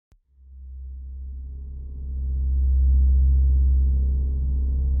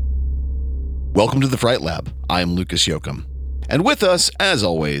Welcome to the Fright Lab. I'm Lucas Yoakum. And with us, as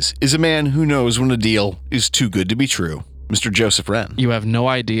always, is a man who knows when a deal is too good to be true, Mr. Joseph Wren. You have no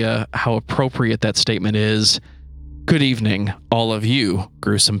idea how appropriate that statement is. Good evening, all of you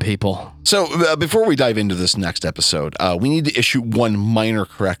gruesome people. So, before we dive into this next episode, we need to issue one minor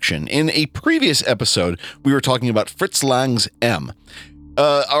correction. In a previous episode, we were talking about Fritz Lang's M.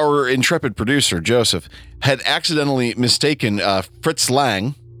 Our intrepid producer, Joseph, had accidentally mistaken Fritz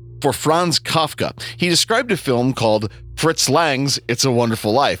Lang for Franz Kafka. He described a film called Fritz Lang's It's a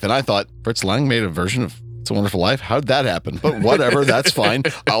Wonderful Life, and I thought, Fritz Lang made a version of It's a Wonderful Life? How'd that happen? But whatever, that's fine.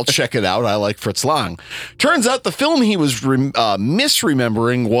 I'll check it out. I like Fritz Lang. Turns out the film he was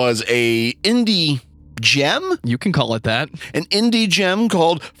misremembering was a indie gem? You can call it that. An indie gem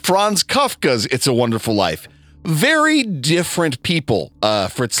called Franz Kafka's It's a Wonderful Life. Very different people,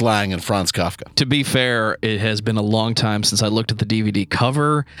 Fritz Lang and Franz Kafka. To be fair, it has been a long time since I looked at the DVD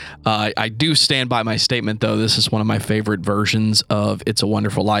cover. I do stand by my statement, though. This is one of my favorite versions of It's a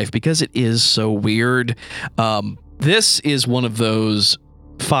Wonderful Life because it is so weird. This is one of those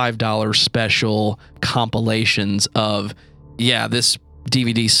 $5 special compilations of, this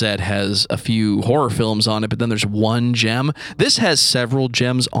DVD set has a few horror films on it, but then there's one gem. This has several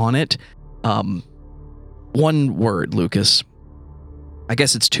gems on it. One word, Lucas. I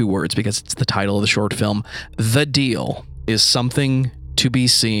guess it's two words because it's the title of the short film. The Deal is something to be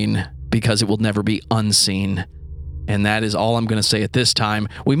seen because it will never be unseen. And that is all I'm going to say at this time.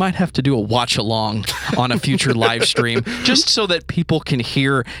 We might have to do a watch along on a future live stream just so that people can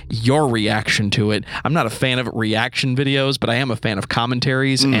hear your reaction to it. I'm not a fan of reaction videos, but I am a fan of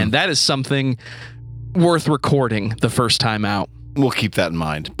commentaries, and that is something worth recording the first time out. We'll keep that in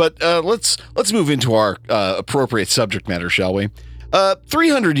mind. But let's move into our appropriate subject matter, shall we?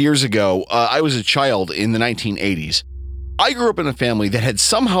 300 years ago, I was a child in the 1980s. I grew up in a family that had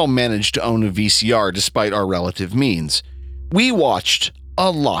somehow managed to own a VCR despite our relative means. We watched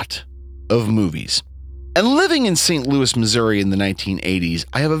a lot of movies. And living in St. Louis, Missouri in the 1980s,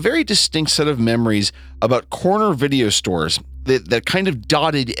 I have a very distinct set of memories about corner video stores that kind of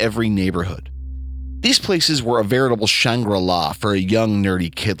dotted every neighborhood. These places were a veritable Shangri-La for a young,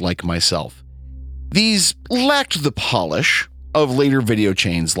 nerdy kid like myself. These lacked the polish of later video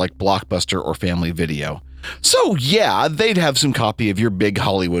chains like Blockbuster or Family Video. So yeah, they'd have some copy of your big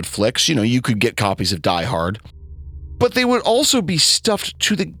Hollywood flicks. You could get copies of Die Hard. But they would also be stuffed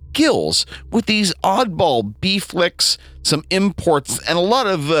to the gills with these oddball B flicks, some imports, and a lot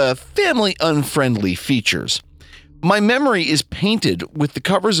of family-unfriendly features. My memory is painted with the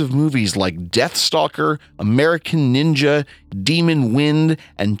covers of movies like Deathstalker, American Ninja, Demon Wind,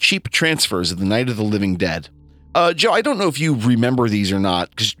 and cheap transfers of The Night of the Living Dead. Joe, I don't know if you remember these or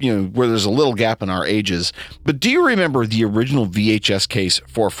not, because, where there's a little gap in our ages, but do you remember the original VHS case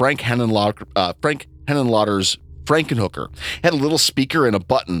for Frank Henenlotter's Frankenhooker? It had a little speaker and a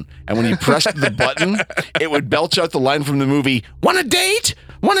button, and when you pressed the button, it would belch out the line from the movie, "Want a date?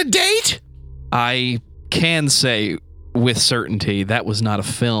 Want a date?" I can say with certainty that was not a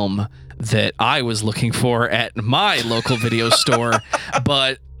film that I was looking for at my local video store,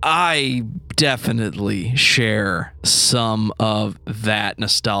 but I definitely share some of that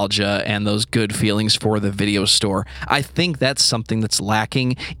nostalgia and those good feelings for the video store. I think that's something that's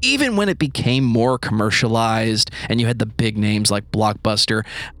lacking, even when it became more commercialized and you had the big names like Blockbuster.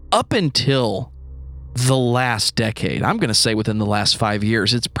 Up until the last decade, I'm going to say within the last 5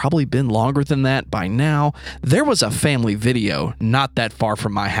 years, it's probably been longer than that by now. There was a Family Video not that far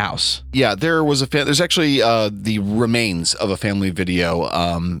from my house. Yeah, there's actually the remains of a Family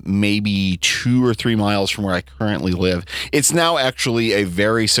Video, maybe 2 or 3 miles from where I currently live. It's now actually a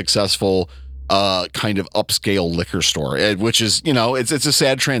very successful kind of upscale liquor store, which is, it's a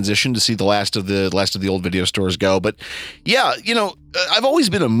sad transition to see the last of the old video stores go. But yeah, I've always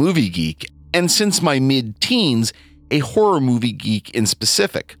been a movie geek. And since my mid-teens, a horror movie geek in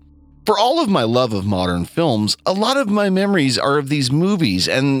specific. For all of my love of modern films, a lot of my memories are of these movies,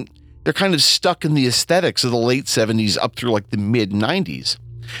 and they're kind of stuck in the aesthetics of the late 70s up through like the mid-90s.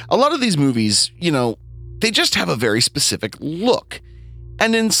 A lot of these movies, they just have a very specific look.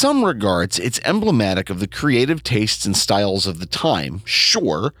 And in some regards, it's emblematic of the creative tastes and styles of the time,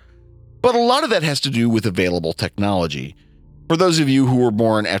 sure, but a lot of that has to do with available technology. For those of you who were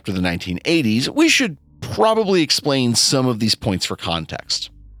born after the 1980s, we should probably explain some of these points for context.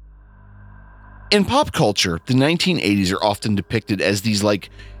 In pop culture, the 1980s are often depicted as these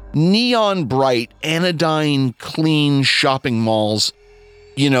neon bright, anodyne, clean shopping malls.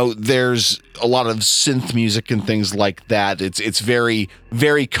 There's a lot of synth music and things like that. It's very,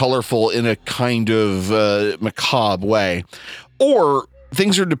 very colorful in a kind of macabre way. Or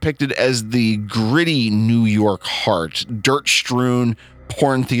things are depicted as the gritty New York heart, dirt-strewn,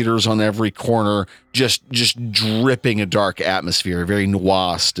 porn theaters on every corner, just dripping a dark atmosphere, very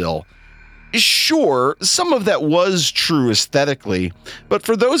noir still. Sure, some of that was true aesthetically, but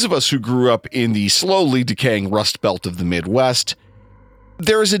for those of us who grew up in the slowly decaying Rust Belt of the Midwest,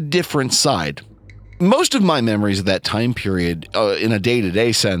 there is a different side. Most of my memories of that time period, in a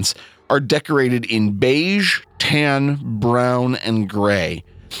day-to-day sense, are decorated in beige, tan, brown, and gray.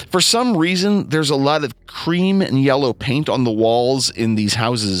 For some reason, there's a lot of cream and yellow paint on the walls in these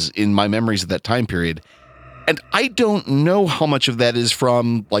houses in my memories of that time period. And I don't know how much of that is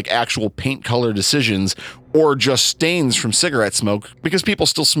from like actual paint color decisions or just stains from cigarette smoke, because people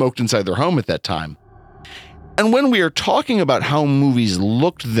still smoked inside their home at that time. And when we are talking about how movies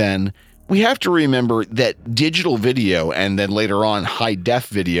looked then, we have to remember that digital video and then later on high def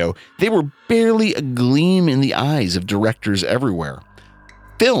video, they were barely a gleam in the eyes of directors everywhere.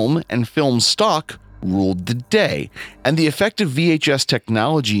 Film and film stock ruled the day, and the effective VHS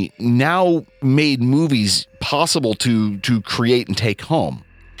technology now made movies possible to create and take home.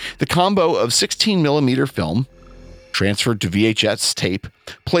 The combo of 16mm film, transferred to VHS tape,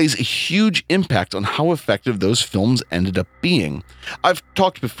 plays a huge impact on how effective those films ended up being. I've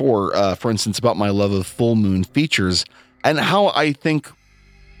talked before, for instance, about my love of full moon features and how I think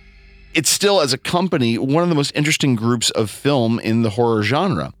it's still, as a company, one of the most interesting groups of film in the horror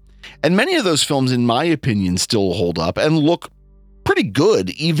genre. And many of those films, in my opinion, still hold up and look pretty good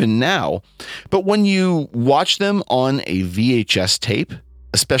even now. But when you watch them on a VHS tape,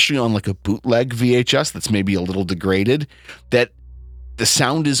 especially on like a bootleg VHS that's maybe a little degraded, that the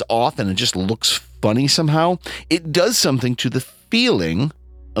sound is off and it just looks funny somehow, it does something to the feeling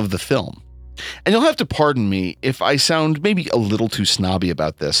of the film. And you'll have to pardon me if I sound maybe a little too snobby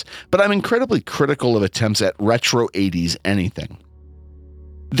about this, but I'm incredibly critical of attempts at retro 80s anything.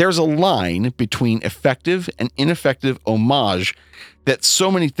 There's a line between effective and ineffective homage that so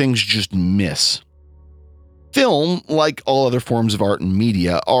many things just miss. Film, like all other forms of art and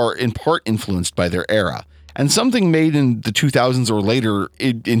media, are in part influenced by their era, and something made in the 2000s or later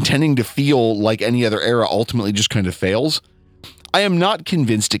intending to feel like any other era ultimately just kind of fails. I am not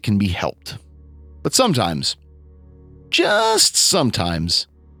convinced it can be helped. But sometimes, just sometimes,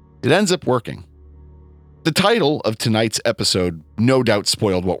 it ends up working. The title of tonight's episode no doubt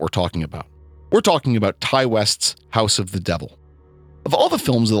spoiled what we're talking about. We're talking about Ti West's House of the Devil. Of all the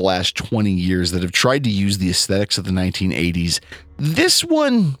films of the last 20 years that have tried to use the aesthetics of the 1980s, this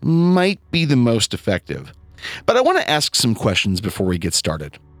one might be the most effective. But I want to ask some questions before we get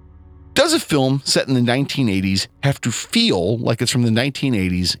started. Does a film set in the 1980s have to feel like it's from the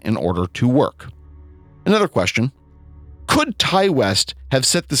 1980s in order to work? Another question, could Ti West have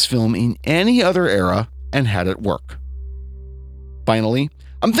set this film in any other era and had it work? Finally,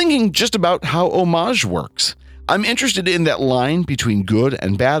 I'm thinking just about how homage works. I'm interested in that line between good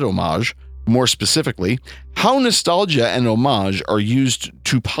and bad homage, more specifically, how nostalgia and homage are used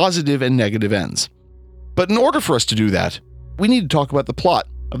to positive and negative ends. But in order for us to do that, we need to talk about the plot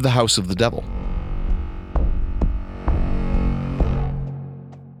of The House of the Devil.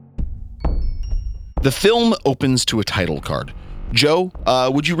 The film opens to a title card. Joe,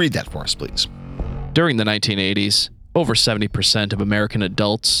 would you read that for us, please? During the 1980s, over 70% of American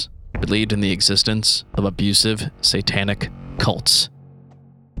adults believed in the existence of abusive, satanic cults.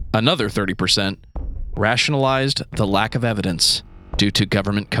 Another 30% rationalized the lack of evidence due to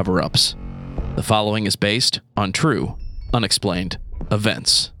government cover-ups. The following is based on true, unexplained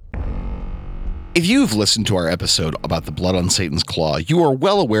events. If you've listened to our episode about the blood on Satan's claw, you are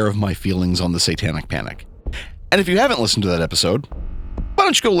well aware of my feelings on the Satanic Panic. And if you haven't listened to that episode, why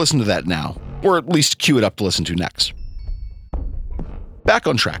don't you go listen to that now, or at least cue it up to listen to next. Back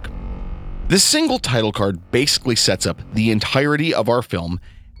on track. This single title card basically sets up the entirety of our film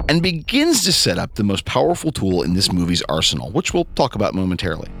and begins to set up the most powerful tool in this movie's arsenal, which we'll talk about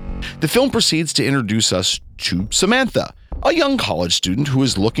momentarily. The film proceeds to introduce us to Samantha, a young college student who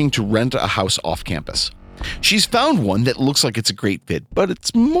is looking to rent a house off campus. She's found one that looks like it's a great fit, but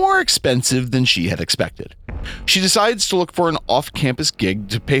it's more expensive than she had expected. She decides to look for an off-campus gig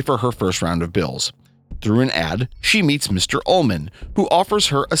to pay for her first round of bills. Through an ad, she meets Mr. Ullman, who offers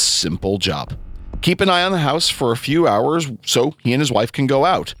her a simple job. Keep an eye on the house for a few hours so he and his wife can go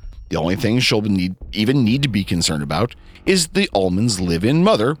out. The only thing she'll even need to be concerned about is the Ullman's live-in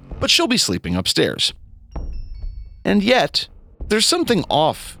mother, but she'll be sleeping upstairs. And yet, there's something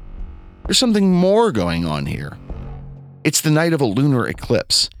off. There's something more going on here. It's the night of a lunar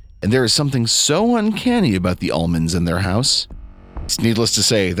eclipse, and there is something so uncanny about the Ullmans and their house. It's needless to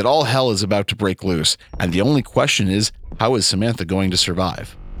say that all hell is about to break loose, and the only question is, how is Samantha going to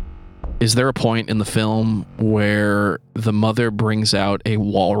survive? Is there a point in the film where the mother brings out a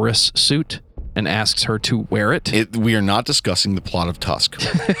walrus suit and asks her to wear it? We are not discussing the plot of Tusk.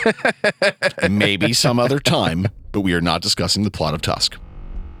 Maybe some other time, but we are not discussing the plot of Tusk.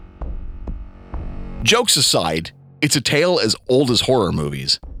 Jokes aside, it's a tale as old as horror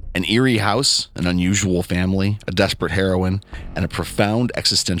movies. An eerie house, an unusual family, a desperate heroine, and a profound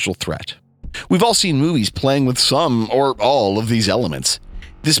existential threat. We've all seen movies playing with some or all of these elements.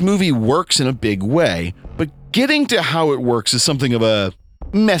 This movie works in a big way, but getting to how it works is something of a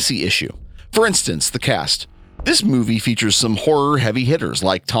messy issue. For instance, the cast. This movie features some horror heavy hitters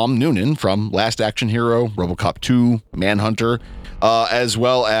like Tom Noonan from Last Action Hero, RoboCop 2, Manhunter, as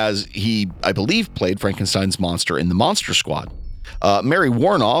well as he, I believe, played Frankenstein's monster in The Monster Squad. Mary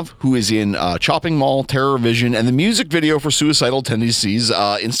Warnov, who is in Chopping Mall, Terror Vision, and the music video for Suicidal Tendencies,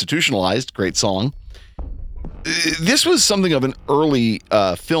 Institutionalized, great song. This was something of an early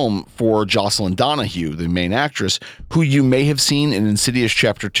film for Jocelyn Donahue, the main actress, who you may have seen in Insidious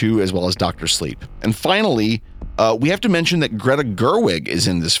Chapter 2 as well as Dr. Sleep. And finally, we have to mention that Greta Gerwig is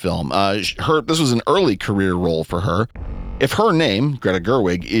in this film. This was an early career role for her. If her name, Greta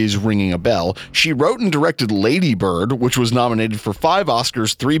Gerwig, is ringing a bell, she wrote and directed Lady Bird, which was nominated for 5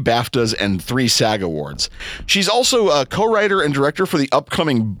 Oscars, 3 BAFTAs, and 3 SAG Awards. She's also a co-writer and director for the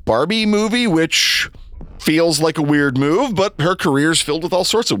upcoming Barbie movie, which feels like a weird move, but her career's filled with all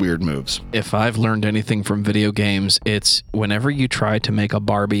sorts of weird moves. If I've learned anything from video games, it's whenever you try to make a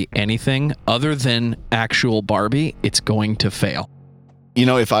Barbie anything other than actual Barbie, it's going to fail. You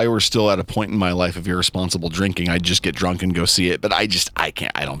know, if I were still at a point in my life of irresponsible drinking, I'd just get drunk and go see it. But I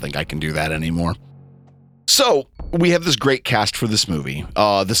can't. I don't think I can do that anymore. So we have this great cast for this movie.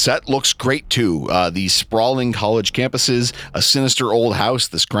 The set looks great too. These sprawling college campuses, a sinister old house,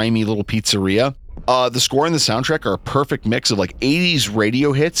 this grimy little pizzeria. The score and the soundtrack are a perfect mix of like 80s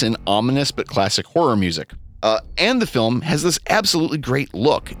radio hits and ominous but classic horror music. And the film has this absolutely great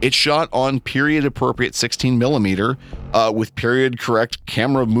look. It's shot on period-appropriate 16mm with period-correct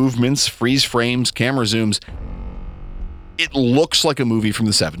camera movements, freeze frames, camera zooms. It looks like a movie from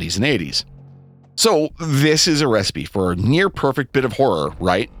the 70s and 80s. So this is a recipe for a near-perfect bit of horror,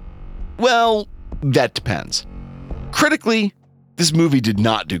 right? Well, that depends. Critically, this movie did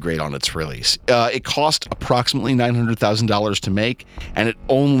not do great on its release. It cost approximately $900,000 to make, and it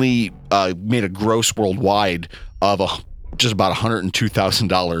only made a gross worldwide of just about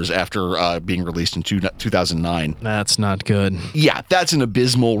 $102,000 after being released in 2009. That's not good. Yeah, that's an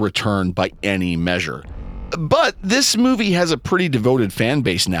abysmal return by any measure. But this movie has a pretty devoted fan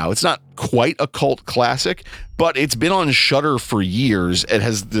base now. It's not quite a cult classic, but it's been on Shudder for years. It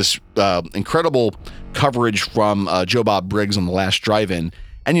has this incredible coverage from Joe Bob Briggs on The Last Drive-In.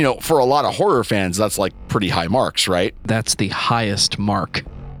 And, you know, for a lot of horror fans, that's like pretty high marks, right? That's the highest mark.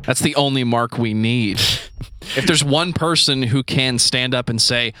 That's the only mark we need. If there's one person who can stand up and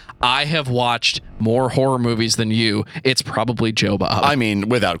say, I have watched more horror movies than you, it's probably Joe Bob. I mean,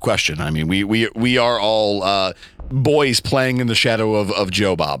 without question. I mean, we are all boys playing in the shadow of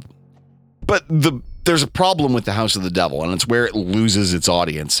Joe Bob. But there's a problem with The House of the Devil, and it's where it loses its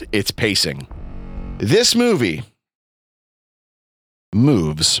audience, its pacing. This movie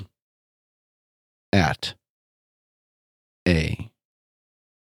moves at a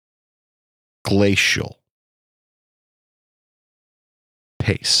glacial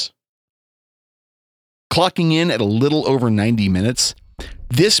pace. Clocking in at a little over 90 minutes,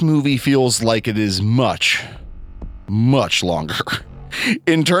 this movie feels like it is much, much longer.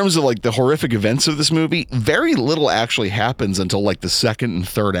 In terms of like the horrific events of this movie, very little actually happens until like the second and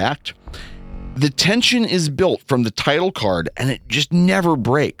third act. The tension is built from the title card and it just never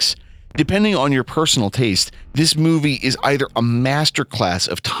breaks. Depending on your personal taste, this movie is either a masterclass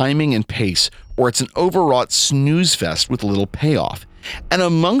of timing and pace, or it's an overwrought snooze fest with little payoff. And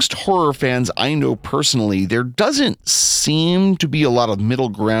amongst horror fans I know personally, there doesn't seem to be a lot of middle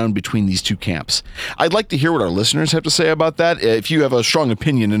ground between these two camps. I'd like to hear what our listeners have to say about that. If you have a strong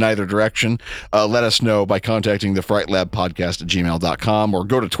opinion in either direction, let us know by contacting the Fright Lab podcast at gmail.com or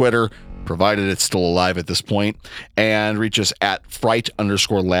go to Twitter, provided it's still alive at this point, and reach us at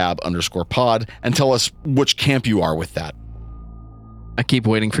fright_lab_pod and tell us which camp you are with that. I keep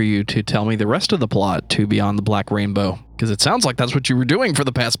waiting for you to tell me the rest of the plot to Beyond the Black Rainbow, because it sounds like that's what you were doing for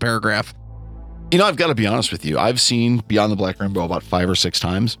the past paragraph. You know, I've got to be honest with you. I've seen Beyond the Black Rainbow about 5 or 6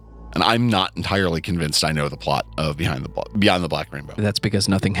 times, and I'm not entirely convinced I know the plot of Beyond the Black Rainbow. That's because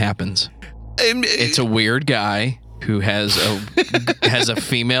nothing happens. It's a weird guy who has a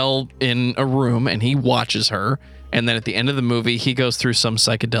female in a room, and he watches her, And then at the end of the movie, he goes through some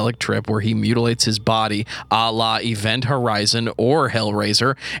psychedelic trip where he mutilates his body, a la Event Horizon or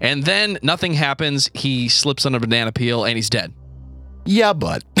Hellraiser. And then nothing happens. He slips on a banana peel and he's dead. Yeah,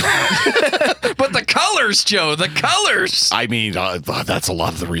 but But the colors, Joe, the colors. I mean, that's a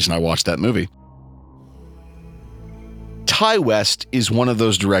lot of the reason I watched that movie. Ti West is one of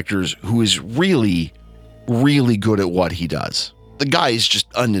those directors who is really, really good at what he does. The guy is just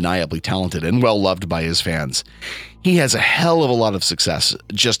undeniably talented and well loved by his fans. He has a hell of a lot of success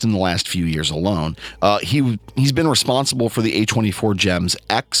just in the last few years alone. He's been responsible for the A24 gems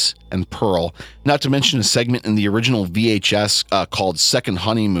X and Pearl, not to mention a segment in the original VHS called Second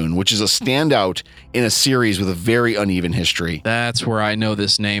Honeymoon, which is a standout in a series with a very uneven history. That's where I know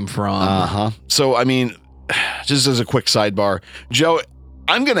this name from. So, I mean, just as a quick sidebar, Joe,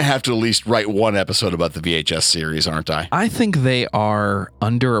 I'm going to have to at least write one episode about the VHS series, aren't I? I think they are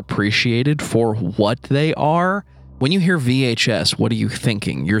underappreciated for what they are. When you hear VHS, what are you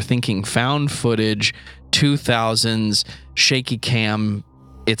thinking? You're thinking found footage, 2000s, shaky cam.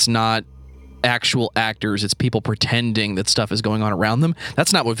 It's not actual actors. It's people pretending that stuff is going on around them.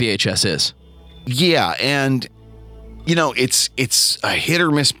 That's not what VHS is. Yeah, and you know, it's a hit or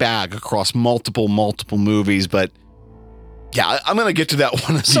miss bag across multiple movies, but yeah, I'm going to get to that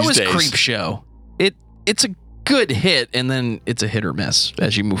one of these days. So is Creepshow. It's a good hit, and then it's a hit or miss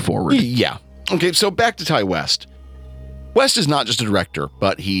as you move forward. Yeah. Okay, so back to Ti West. West is not just a director,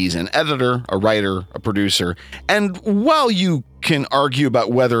 but he's an editor, a writer, a producer, and while you can argue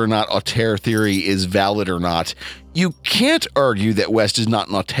about whether or not auteur theory is valid or not, you can't argue that West is not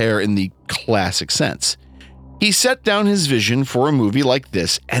an auteur in the classic sense. He set down his vision for a movie like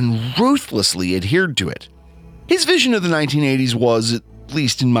this and ruthlessly adhered to it. His vision of the 1980s was, at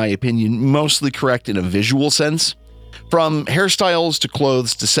least in my opinion, mostly correct in a visual sense. From hairstyles to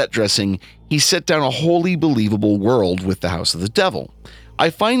clothes to set dressing, he set down a wholly believable world with The House of the Devil. I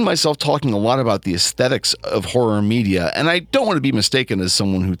find myself talking a lot about the aesthetics of horror media, and I don't want to be mistaken as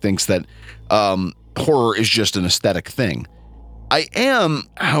someone who thinks that horror is just an aesthetic thing. I am,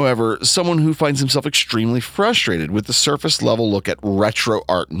 however, someone who finds himself extremely frustrated with the surface level look at retro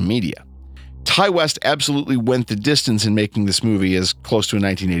art and media. Ti West absolutely went the distance in making this movie as close to a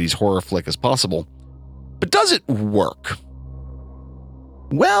 1980s horror flick as possible. But does it work?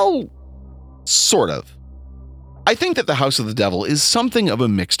 Well, sort of. I think that The House of the Devil is something of a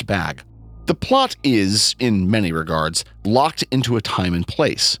mixed bag. The plot is, in many regards, locked into a time and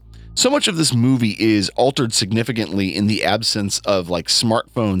place. So much of this movie is altered significantly in the absence of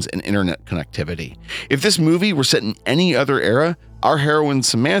smartphones and internet connectivity. If this movie were set in any other era, our heroine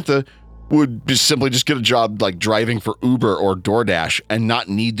Samantha would simply get a job driving for Uber or DoorDash and not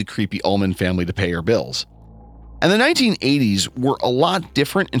need the creepy Ullman family to pay her bills. And the 1980s were a lot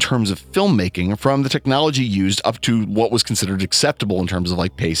different in terms of filmmaking from the technology used up to what was considered acceptable in terms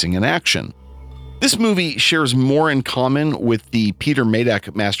of pacing and action. This movie shares more in common with the Peter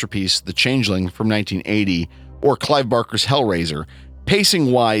Madak masterpiece The Changeling from 1980 or Clive Barker's Hellraiser.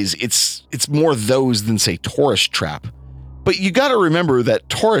 Pacing-wise, it's more those than, say, Tourist Trap. But you gotta remember that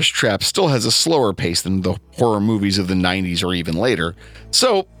Tourist Trap still has a slower pace than the horror movies of the 90s or even later,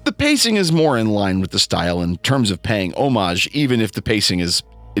 so the pacing is more in line with the style in terms of paying homage, even if the pacing is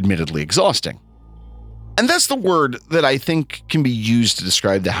admittedly exhausting. And that's the word that I think can be used to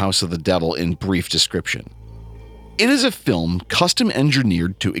describe The House of the Devil in brief description. It is a film custom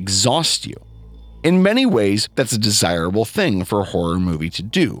engineered to exhaust you. In many ways, that's a desirable thing for a horror movie to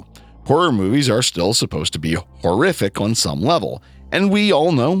do. Horror movies are still supposed to be horrific on some level, and we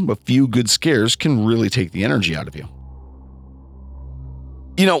all know a few good scares can really take the energy out of you.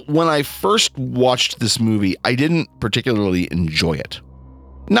 You know, when I first watched this movie, I didn't particularly enjoy it.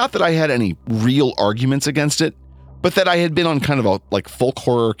 Not that I had any real arguments against it, but that I had been on kind of a folk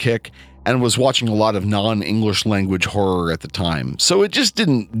horror kick and was watching a lot of non-English language horror at the time, so it just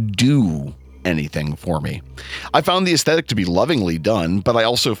didn't do anything for me. I found the aesthetic to be lovingly done, but I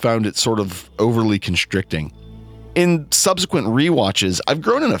also found it sort of overly constricting. In subsequent rewatches, I've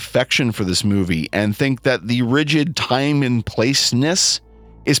grown an affection for this movie and think that the rigid time and place-ness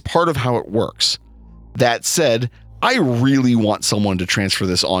is part of how it works. That said, I really want someone to transfer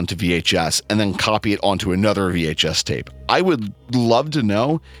this onto VHS and then copy it onto another VHS tape. I would love to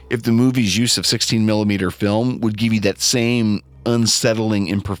know if the movie's use of 16mm film would give you that same unsettling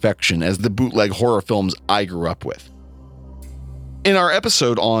imperfection as the bootleg horror films I grew up with. In our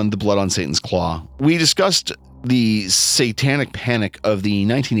episode on The Blood on Satan's Claw, we discussed the satanic panic of the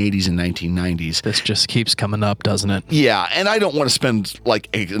 1980s and 1990s. This just keeps coming up, doesn't it? Yeah, and I don't want to spend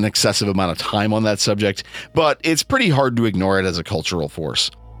an excessive amount of time on that subject, but it's pretty hard to ignore it as a cultural force.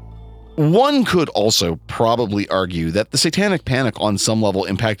 One could also probably argue that the Satanic Panic on some level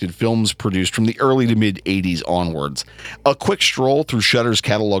impacted films produced from the early to mid 80s onwards. A quick stroll through Shudder's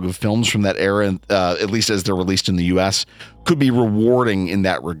catalog of films from that era, at least as they're released in the US, could be rewarding in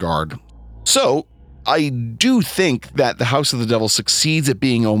that regard. So, I do think that The House of the Devil succeeds at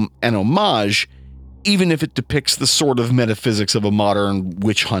being an homage, even if it depicts the sort of metaphysics of a modern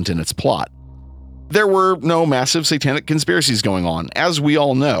witch hunt in its plot. There were no massive satanic conspiracies going on, as we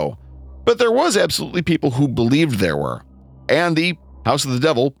all know, but there was absolutely people who believed there were, and The House of the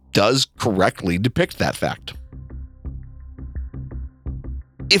Devil does correctly depict that fact.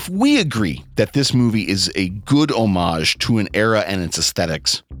 If we agree that this movie is a good homage to an era and its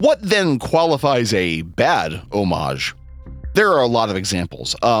aesthetics, what then qualifies a bad homage? There are a lot of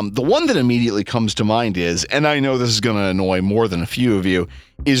examples. The one that immediately comes to mind is, and I know this is going to annoy more than a few of you,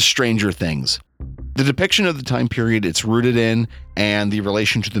 is Stranger Things. The depiction of the time period it's rooted in and the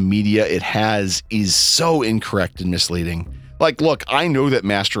relation to the media it has is so incorrect and misleading. Like, look, I know that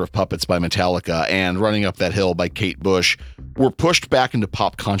Master of Puppets by Metallica and Running Up That Hill by Kate Bush were pushed back into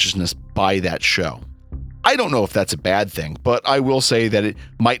pop consciousness by that show. I don't know if that's a bad thing, but I will say that it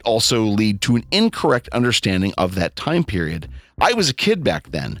might also lead to an incorrect understanding of that time period. I was a kid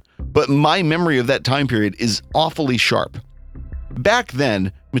back then, but my memory of that time period is awfully sharp. Back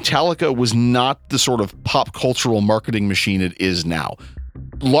then, Metallica was not the sort of pop cultural marketing machine it is now.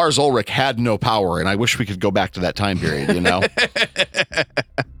 Lars Ulrich had no power, and I wish we could go back to that time period, you know?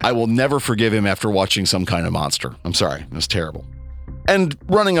 I will never forgive him after watching Some Kind of Monster. I'm sorry, it was terrible. And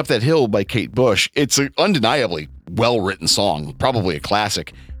Running Up That Hill by Kate Bush, it's an undeniably well-written song, probably a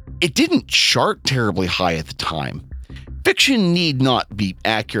classic. It didn't chart terribly high at the time. Fiction need not be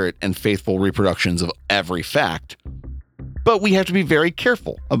accurate and faithful reproductions of every fact, but we have to be very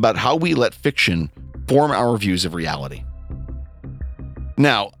careful about how we let fiction form our views of reality.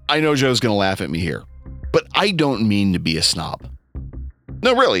 Now, I know Joe's going to laugh at me here, but I don't mean to be a snob.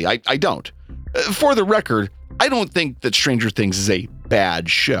 No, really, I don't. For the record, I don't think that Stranger Things is a bad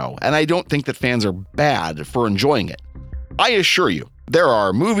show, and I don't think that fans are bad for enjoying it. I assure you, there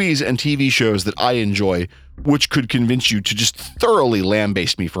are movies and TV shows that I enjoy which could convince you to just thoroughly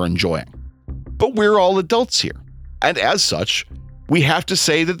lambaste me for enjoying. But we're all adults here, and as such, we have to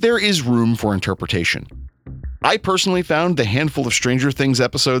say that there is room for interpretation. I personally found the handful of Stranger Things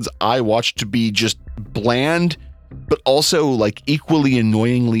episodes I watched to be just bland, but also like equally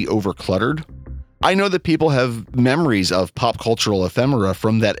annoyingly overcluttered. I know that people have memories of pop cultural ephemera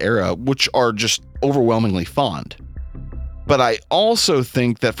from that era, which are just overwhelmingly fond. But I also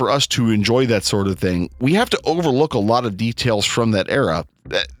think that for us to enjoy that sort of thing, we have to overlook a lot of details from that era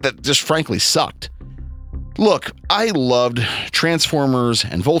that just frankly sucked. Look, I loved Transformers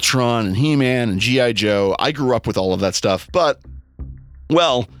and Voltron and He-Man and G.I. Joe. I grew up with all of that stuff, but,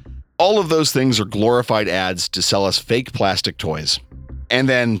 well, all of those things are glorified ads to sell us fake plastic toys. And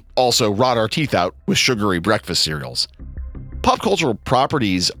then also rot our teeth out with sugary breakfast cereals. Pop cultural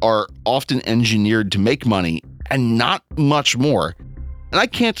properties are often engineered to make money and not much more. And I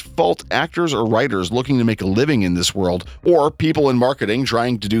can't fault actors or writers looking to make a living in this world, or people in marketing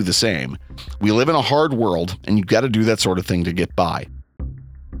trying to do the same. We live in a hard world, and you've got to do that sort of thing to get by.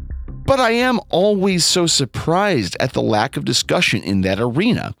 But I am always so surprised at the lack of discussion in that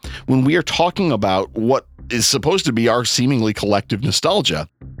arena when we are talking about what is supposed to be our seemingly collective nostalgia.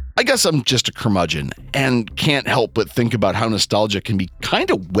 I guess I'm just a curmudgeon and can't help but think about how nostalgia can be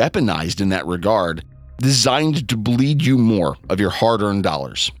kind of weaponized in that regard, designed to bleed you more of your hard-earned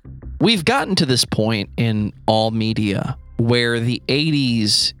dollars. We've gotten to this point in all media where the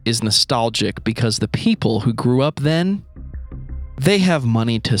 80s is nostalgic because the people who grew up then, they have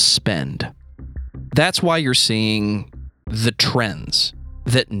money to spend. That's why you're seeing the trends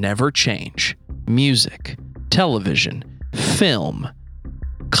that never change. Music, television, film,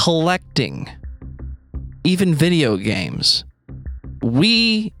 collecting, even video games.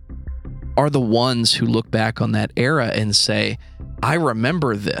 We are the ones who look back on that era and say, I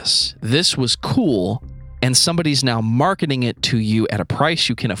remember this. This was cool. And somebody's now marketing it to you at a price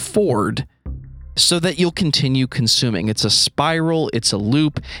you can afford so that you'll continue consuming. It's a spiral. It's a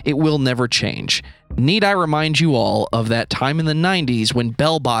loop. It will never change. Need I remind you all of that time in the 90s when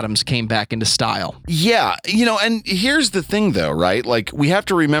bell-bottoms came back into style? Yeah, and here's the thing though, right? Like, we have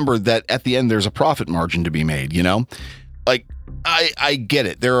to remember that at the end there's a profit margin to be made, Like, I get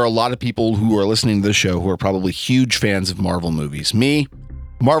it. There are a lot of people who are listening to this show who are probably huge fans of Marvel movies. Me,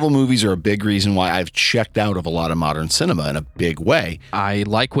 Marvel movies are a big reason why I've checked out of a lot of modern cinema in a big way. I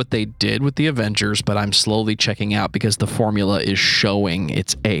like what they did with the Avengers, but I'm slowly checking out because the formula is showing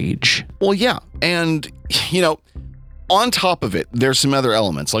its age. Well, yeah. And, On top of it, there's some other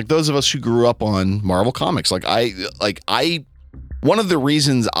elements, like those of us who grew up on Marvel Comics. One of the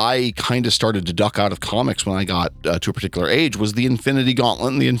reasons I kind of started to duck out of comics when I got to a particular age was the Infinity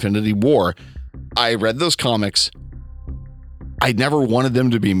Gauntlet and the Infinity War. I read those comics. I never wanted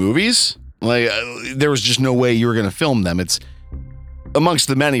them to be movies. There was just no way you were going to film them. It's amongst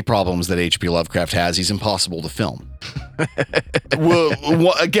the many problems that H.P. Lovecraft has. He's impossible to film.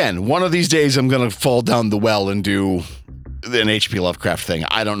 Well, again, one of these days I'm going to fall down the well and do an H.P. Lovecraft thing.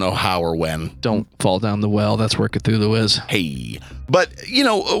 I don't know how or when. Don't fall down the well. That's where Cthulhu is. Hey. But,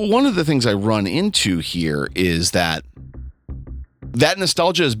 one of the things I run into here is that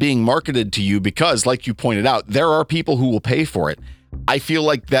nostalgia is being marketed to you because, like you pointed out, there are people who will pay for it. I feel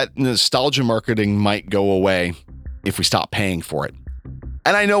like that nostalgia marketing might go away if we stop paying for it.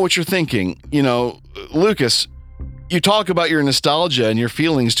 And I know what you're thinking. Lucas, you talk about your nostalgia and your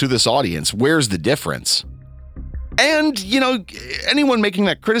feelings to this audience. Where's the difference? And, anyone making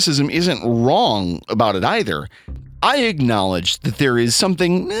that criticism isn't wrong about it either. I acknowledge that there is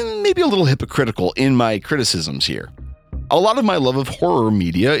something maybe a little hypocritical in my criticisms here. A lot of my love of horror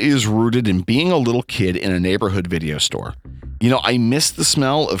media is rooted in being a little kid in a neighborhood video store. I miss the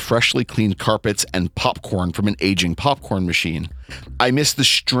smell of freshly cleaned carpets and popcorn from an aging popcorn machine. I miss the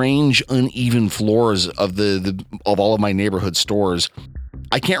strange, uneven floors of of all of my neighborhood stores.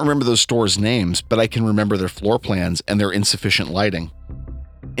 I can't remember those stores' names, but I can remember their floor plans and their insufficient lighting.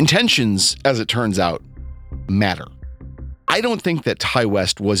 Intentions, as it turns out, matter. I don't think that Ti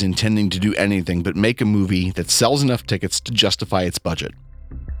West was intending to do anything but make a movie that sells enough tickets to justify its budget.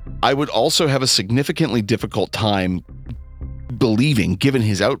 I would also have a significantly difficult time believing, given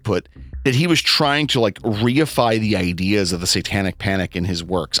his output, that he was trying to reify the ideas of the Satanic Panic in his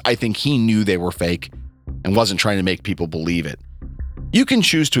works. I think he knew they were fake and wasn't trying to make people believe it. You can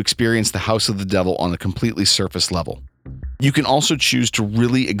choose to experience the House of the Devil on a completely surface level. You can also choose to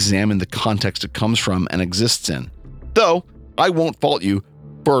really examine the context it comes from and exists in. Though, I won't fault you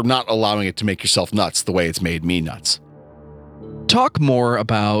for not allowing it to make yourself nuts the way it's made me nuts. Talk more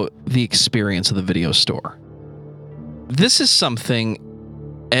about the experience of the video store. This is something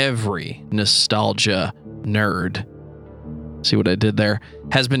every nostalgia nerd, see what I did there,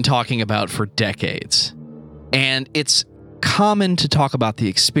 has been talking about for decades. And it's common to talk about the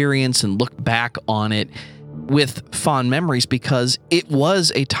experience and look back on it with fond memories because it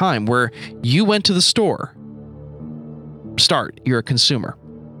was a time where you went to the store. You're a consumer.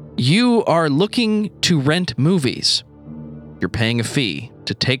 You are looking to rent movies. You're paying a fee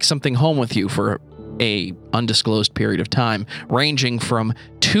to take something home with you for a undisclosed period of time, ranging from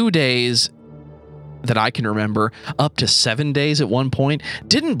 2 days that I can remember up to 7 days at one point.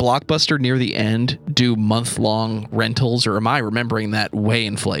 Didn't Blockbuster near the end do month-long rentals, or am I remembering that way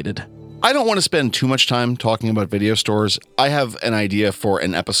inflated? I don't want to spend too much time talking about video stores. I have an idea for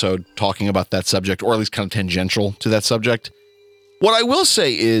an episode talking about that subject, or at least kind of tangential to that subject. What I will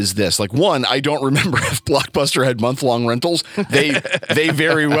say is this, one, I don't remember if Blockbuster had month-long rentals. They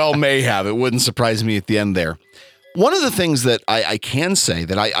very well may have. It wouldn't surprise me at the end there. One of the things that I can say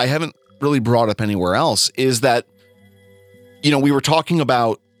that I haven't really brought up anywhere else is that, we were talking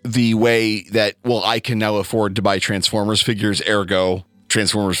about the way that, I can now afford to buy Transformers figures, ergo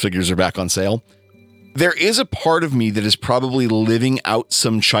Transformers figures are back on sale. There is a part of me that is probably living out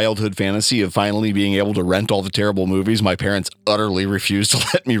some childhood fantasy of finally being able to rent all the terrible movies my parents utterly refused to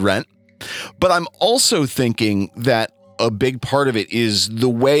let me rent. But I'm also thinking that a big part of it is the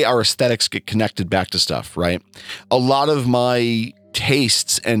way our aesthetics get connected back to stuff, right? A lot of my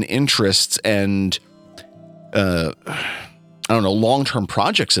tastes and interests and, long-term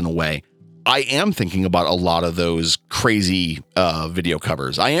projects in a way, I am thinking about a lot of those crazy video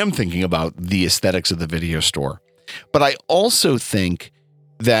covers. I am thinking about the aesthetics of the video store. But I also think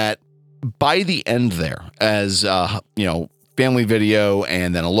that by the end there, as, Family Video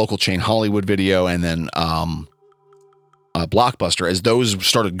and then a local chain Hollywood Video and then Blockbuster, as those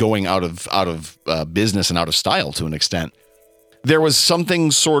started going out of business and out of style to an extent, there was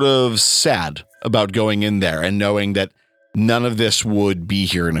something sort of sad about going in there and knowing that none of this would be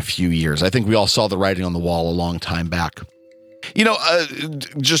here in a few years. I think we all saw the writing on the wall a long time back.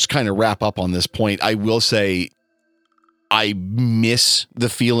 Just kind of wrap up on this point, I will say I miss the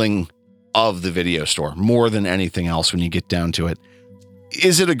feeling of the video store more than anything else when you get down to it.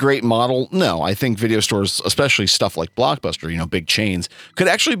 Is it a great model? No, I think video stores, especially stuff like Blockbuster, big chains, could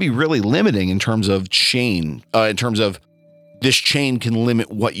actually be really limiting in terms of this chain can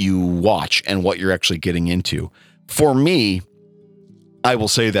limit what you watch and what you're actually getting into. For me, I will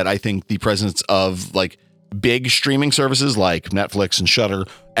say that I think the presence of big streaming services like Netflix and Shudder,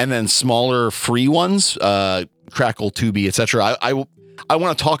 and then smaller free ones, Crackle, Tubi, etc. I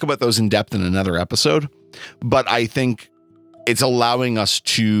want to talk about those in depth in another episode, but I think it's allowing us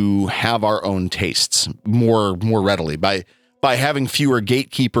to have our own tastes more readily by having fewer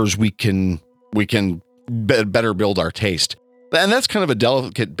gatekeepers. We can better build our taste. And that's kind of a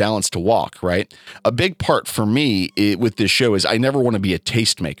delicate balance to walk, right? A big part for me with this show is I never want to be a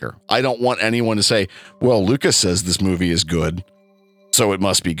tastemaker. I don't want anyone to say, well, Lucas says this movie is good, so it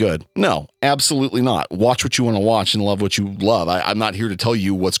must be good. No, absolutely not. Watch what you want to watch and love what you love. I'm not here to tell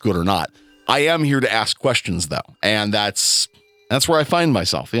you what's good or not. I am here to ask questions, though. And that's where I find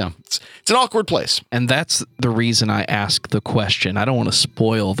myself. Yeah, it's an awkward place. And that's the reason I ask the question. I don't want to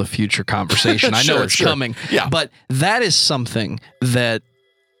spoil the future conversation. I know it's coming. Yeah. But that is something that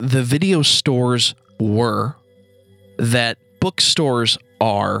the video stores were, that bookstores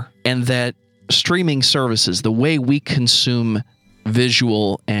are, and that streaming services, the way we consume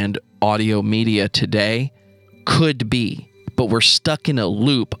visual and audio media today, could be. But we're stuck in a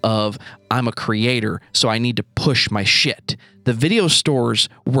loop of, I'm a creator, so I need to push my shit. The video stores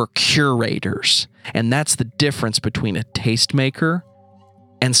were curators, and that's the difference between a tastemaker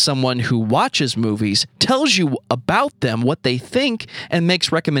and someone who watches movies, tells you about them, what they think, and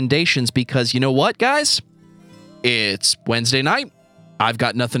makes recommendations because, you know what, guys? It's Wednesday night. I've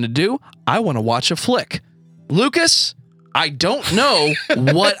got nothing to do. I want to watch a flick. Lucas, I don't know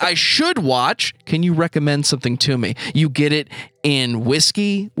what I should watch. Can you recommend something to me? You get it in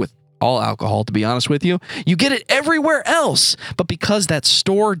whiskey with all alcohol, to be honest with you. You get it everywhere else. But because that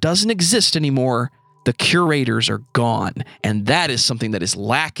store doesn't exist anymore, the curators are gone. And that is something that is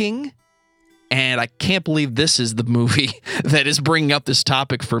lacking. And I can't believe this is the movie that is bringing up this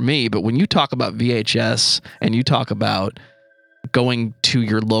topic for me. But when you talk about VHS and you talk about going to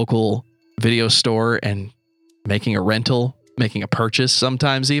your local video store and making a rental, making a purchase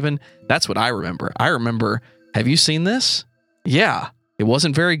sometimes even, that's what I remember. I remember, have you seen this? Yeah, it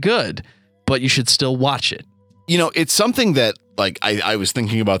wasn't very good, but you should still watch it. You know, it's something that like I was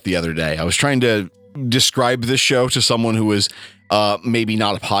thinking about the other day. I was trying to describe this show to someone who was maybe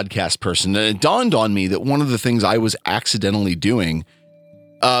not a podcast person. And it dawned on me that one of the things I was accidentally doing,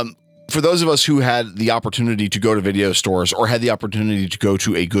 for those of us who had the opportunity to go to video stores or had the opportunity to go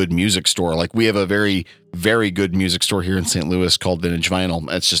to a good music store, like we have a very, very good music store here in St. Louis called Vintage Vinyl.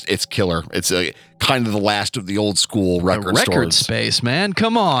 It's killer. It's a kind of the last of the old school record stores. Space, man.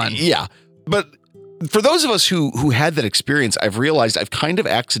 Come on. Yeah. But for those of us who had that experience, I've realized I've kind of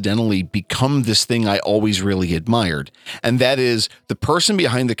accidentally become this thing I always really admired. And that is the person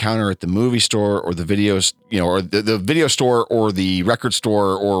behind the counter at the movie store or the videos, or the video store or the record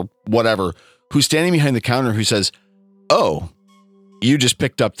store or whatever, who's standing behind the counter who says, "Oh, you just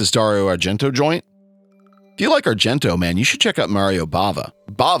picked up this Dario Argento joint? If you like Argento, man, you should check out Mario Bava.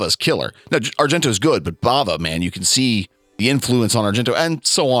 Bava's killer. Now, Argento's good, but Bava, man, you can see the influence on Argento and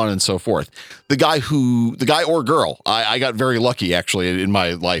so on and so forth." The guy or girl, I got very lucky actually in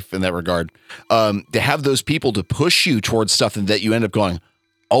my life in that regard, to have those people to push you towards stuff that you end up going,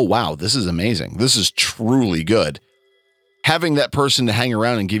 "Oh, wow, this is amazing. This is truly good." Having that person to hang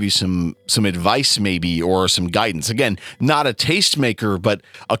around and give you some advice maybe, or some guidance. Again, not a tastemaker, but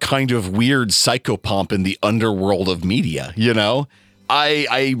a kind of weird psychopomp in the underworld of media,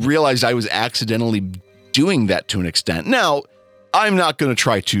 I realized I was accidentally doing that to an extent. Now, I'm not going to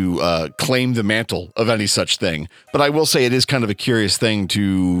try to claim the mantle of any such thing, but I will say it is kind of a curious thing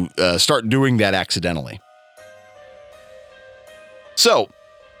to start doing that accidentally. So,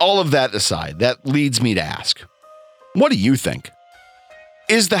 all of that aside, that leads me to ask, what do you think?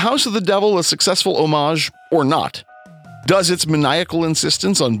 Is The House of the Devil a successful homage or not? Does its maniacal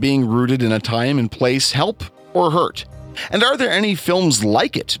insistence on being rooted in a time and place help or hurt? And are there any films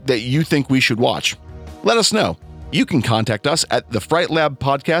like it that you think we should watch? Let us know. You can contact us at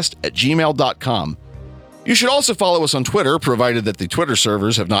thefrightlabpodcast@gmail.com. You should also follow us on Twitter, provided that the Twitter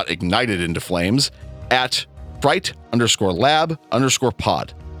servers have not ignited into flames, at fright_lab_pod.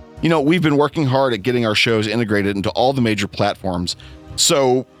 We've been working hard at getting our shows integrated into all the major platforms,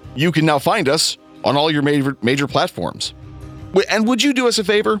 so you can now find us on all your major platforms. And would you do us a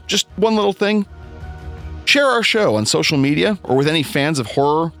favor? Just one little thing. Share our show on social media or with any fans of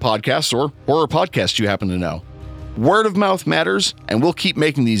horror podcasts or horror podcasts you happen to know. Word of mouth matters, and we'll keep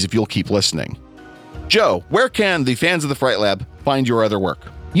making these if you'll keep listening. Joe, where can the fans of the Fright Lab find your other work?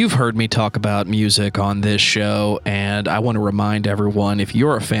 You've heard me talk about music on this show, and I want to remind everyone, if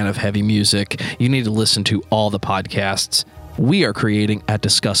you're a fan of heavy music, you need to listen to all the podcasts we are creating at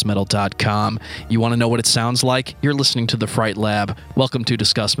DiscussMetal.com. You want to know what it sounds like? You're listening to The Fright Lab. Welcome to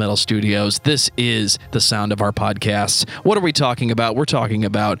Discuss Metal Studios. This is the sound of our podcasts. What are we talking about? We're talking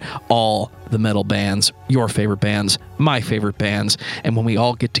about all the metal bands, your favorite bands, my favorite bands. And when we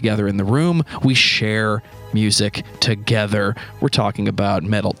all get together in the room, we share music together. We're talking about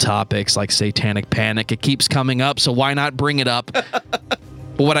metal topics like Satanic Panic. It keeps coming up, so why not bring it up?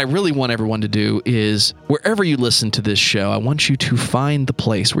 But what I really want everyone to do is, wherever you listen to this show, I want you to find the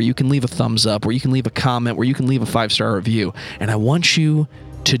place where you can leave a thumbs up, where you can leave a comment, where you can leave a 5-star review. And I want you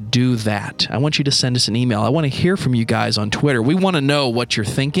to do that. I want you to send us an email. I want to hear from you guys on Twitter. We want to know what you're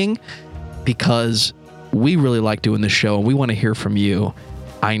thinking because we really like doing this show and we want to hear from you.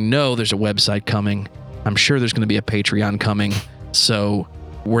 I know there's a website coming. I'm sure there's going to be a Patreon coming. So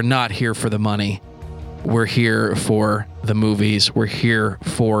we're not here for the money. We're here for the movies. We're here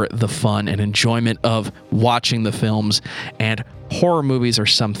for the fun and enjoyment of watching the films. And horror movies are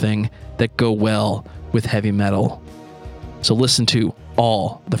something that go well with heavy metal. So listen to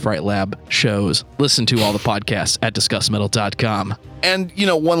all the Fright Lab shows. Listen to all the podcasts at DiscussMetal.com. And,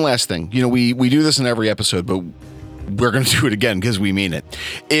 one last thing. We do this in every episode, but we're going to do it again because we mean it.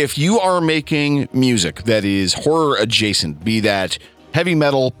 If you are making music that is horror adjacent, be that heavy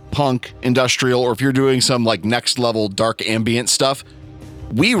metal, punk, industrial, or if you're doing some like next level dark ambient stuff,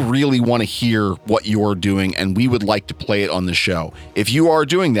 we really want to hear what you're doing and we would like to play it on the show. If you are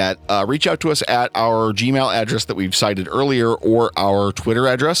doing that, reach out to us at our Gmail address that we've cited earlier or our Twitter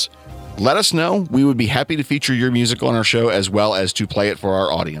address. Let us know. We would be happy to feature your music on our show as well as to play it for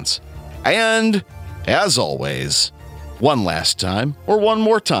our audience. And as always, one last time or one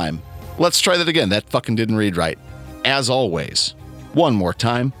more time. Let's try that again. That fucking didn't read right. As always, one more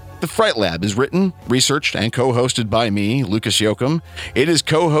time, The Fright Lab is written, researched, and co-hosted by me, Lucas Yoakum. It is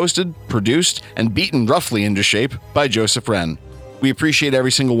co-hosted, produced, and beaten roughly into shape by Joseph Wren. We appreciate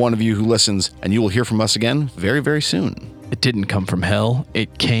every single one of you who listens, and you will hear from us again very, very soon. It didn't come from hell.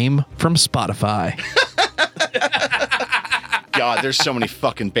 It came from Spotify. God, there's so many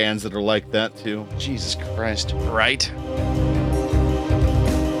fucking bands that are like that, too. Jesus Christ. Right?